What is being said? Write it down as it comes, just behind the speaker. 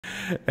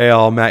Hey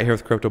all, Matt here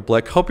with Crypto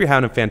Blick. Hope you're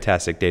having a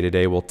fantastic day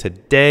today. Well,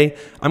 today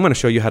I'm going to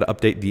show you how to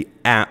update the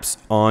apps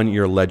on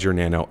your Ledger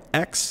Nano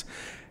X.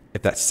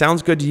 If that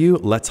sounds good to you,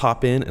 let's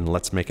hop in and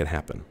let's make it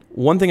happen.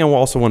 One thing I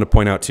also want to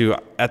point out too,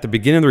 at the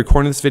beginning of the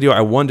recording of this video,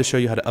 I wanted to show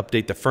you how to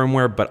update the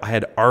firmware, but I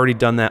had already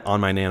done that on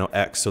my Nano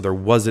X, so there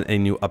wasn't a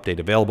new update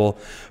available.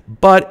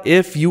 But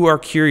if you are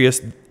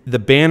curious, the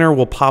banner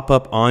will pop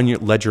up on your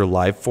Ledger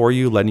Live for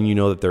you, letting you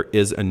know that there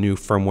is a new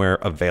firmware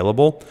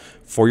available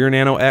for your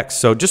Nano X.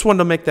 So just wanted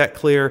to make that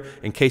clear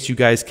in case you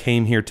guys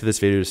came here to this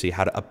video to see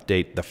how to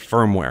update the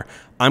firmware.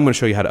 I'm going to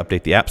show you how to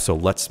update the app, so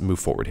let's move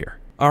forward here.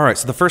 All right,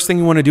 so the first thing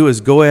you want to do is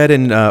go ahead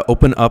and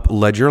open up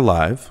Ledger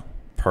Live.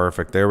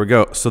 Perfect, there we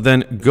go. So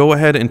then go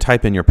ahead and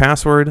type in your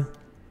password.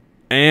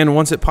 And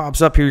once it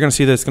pops up here, you're going to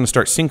see that it's going to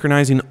start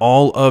synchronizing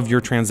all of your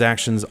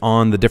transactions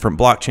on the different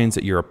blockchains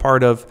that you're a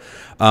part of.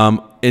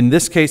 In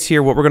this case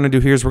here, what we're going to do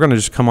here is we're going to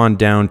just come on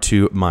down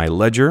to my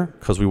Ledger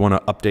because we want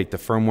to update the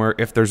firmware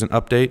if there's an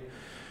update.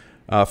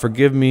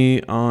 Forgive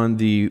me on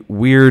the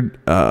weird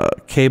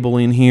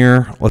cabling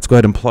here. Let's go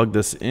ahead and plug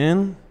this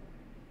in.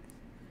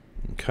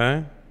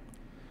 Okay.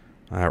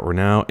 All right, we're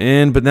now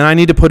in, but then I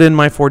need to put in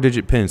my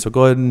 4-digit PIN. So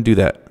go ahead and do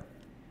that.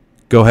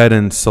 Go ahead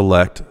and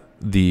select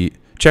the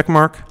check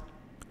mark.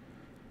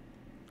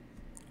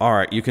 All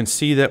right, you can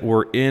see that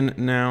we're in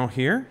now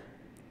here.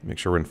 Make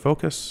sure we're in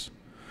focus.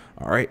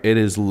 All right, it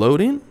is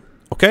loading.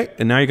 Okay,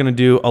 and now you're going to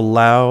do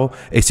allow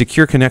a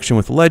secure connection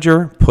with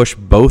Ledger, push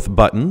both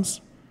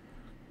buttons.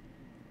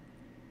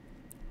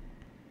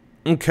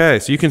 Okay,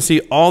 so you can see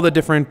all the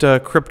different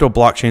crypto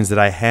blockchains that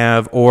I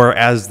have, or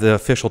as the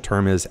official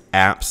term is,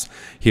 apps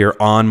here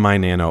on my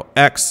Nano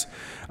X.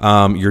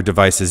 Your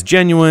device is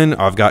genuine.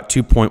 I've got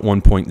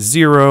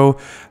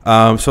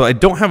 2.1.0. So I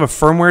don't have a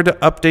firmware to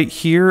update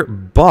here,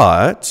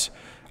 but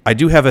I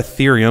do have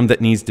Ethereum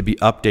that needs to be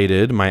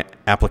updated, my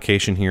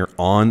application here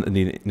on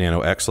the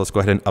Nano X. So let's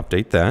go ahead and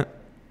update that.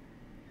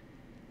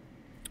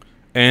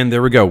 And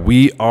there we go.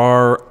 We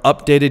are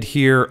updated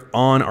here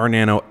on our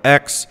Nano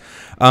X.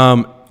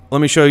 Let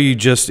me show you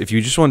just, if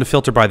you just want to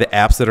filter by the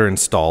apps that are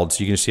installed,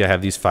 so you can see I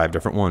have these 5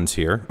 different ones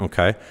here,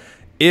 okay?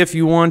 If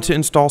you want to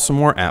install some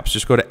more apps,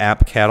 just go to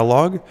App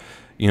Catalog.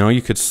 You know,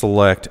 you could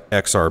select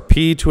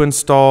XRP to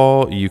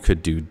install. You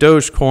could do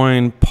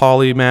Dogecoin,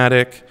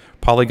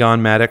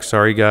 Polygonmatic,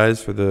 sorry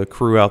guys for the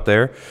crew out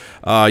there.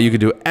 You could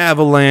do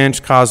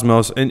Avalanche,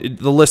 Cosmos, and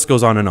the list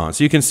goes on and on.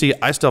 So you can see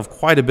I still have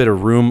quite a bit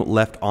of room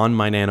left on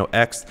my Nano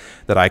X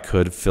that I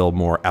could fill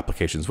more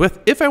applications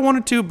with if I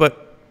wanted to,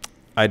 but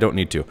I don't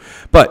need to.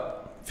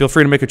 But feel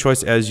free to make a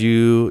choice as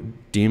you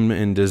deem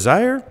and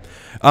desire.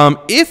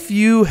 If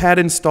you had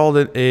installed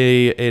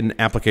an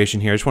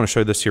application here, I just want to show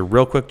you this here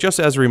real quick, just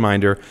as a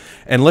reminder.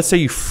 And let's say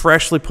you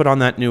freshly put on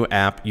that new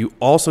app, you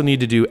also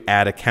need to do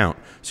add account.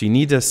 So you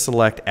need to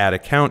select add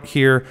account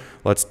here.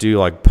 Let's do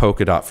like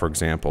Polkadot, for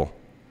example.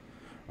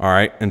 All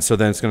right, and so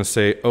then it's going to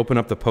say open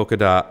up the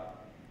Polkadot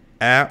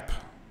app,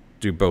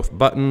 do both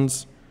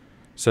buttons.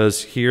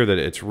 Says here that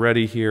it's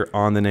ready here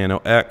on the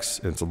Nano X.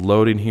 It's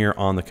loading here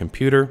on the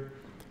computer.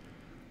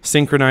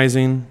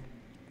 Synchronizing.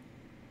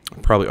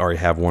 Probably already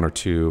have 1 or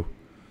 2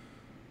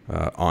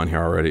 on here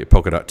already.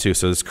 Polkadot 2.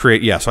 So this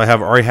create, yeah, so I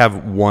already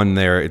have 1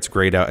 there. It's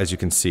grayed out as you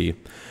can see.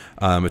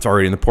 It's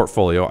already in the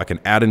portfolio. I can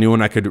add a new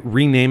one. I could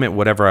rename it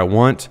whatever I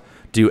want.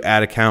 Do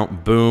add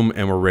account, boom,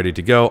 and we're ready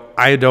to go.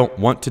 I don't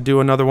want to do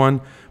another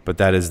one, but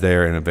that is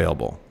there and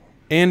available.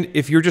 And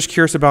if you're just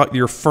curious about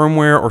your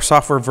firmware or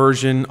software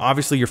version,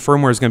 obviously your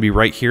firmware is going to be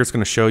right here. It's going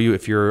to show you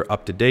if you're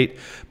up to date.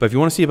 But if you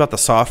want to see about the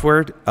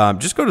software,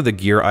 just go to the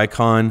gear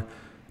icon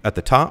at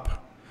the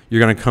top. You're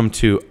going to come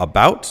to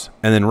About,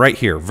 and then right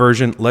here,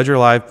 version Ledger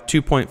Live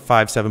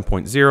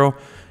 2.57.0.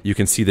 You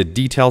can see the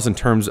details in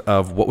terms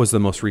of what was the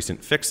most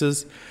recent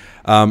fixes.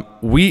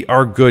 We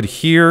are good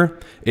here.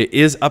 It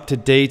is up to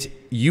date.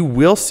 You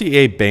will see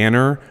a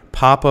banner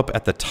pop up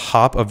at the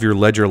top of your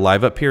Ledger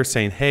Live up here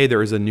saying, hey,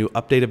 there is a new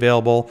update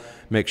available.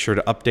 Make sure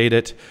to update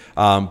it.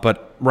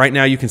 But right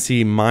now you can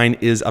see mine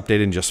is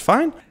updated just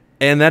fine.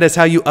 And that is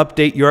how you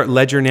update your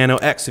Ledger Nano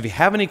X. If you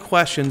have any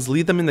questions,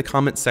 leave them in the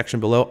comments section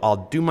below.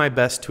 I'll do my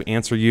best to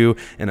answer you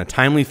in a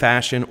timely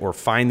fashion or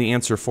find the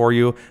answer for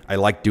you. I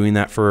like doing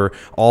that for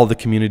all the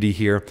community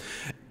here.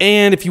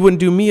 And if you wouldn't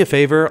do me a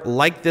favor,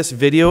 like this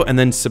video and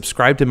then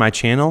subscribe to my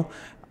channel.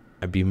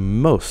 I'd be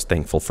most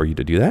thankful for you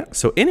to do that.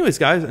 So anyways,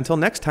 guys, until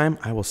next time,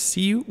 I will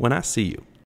see you when I see you.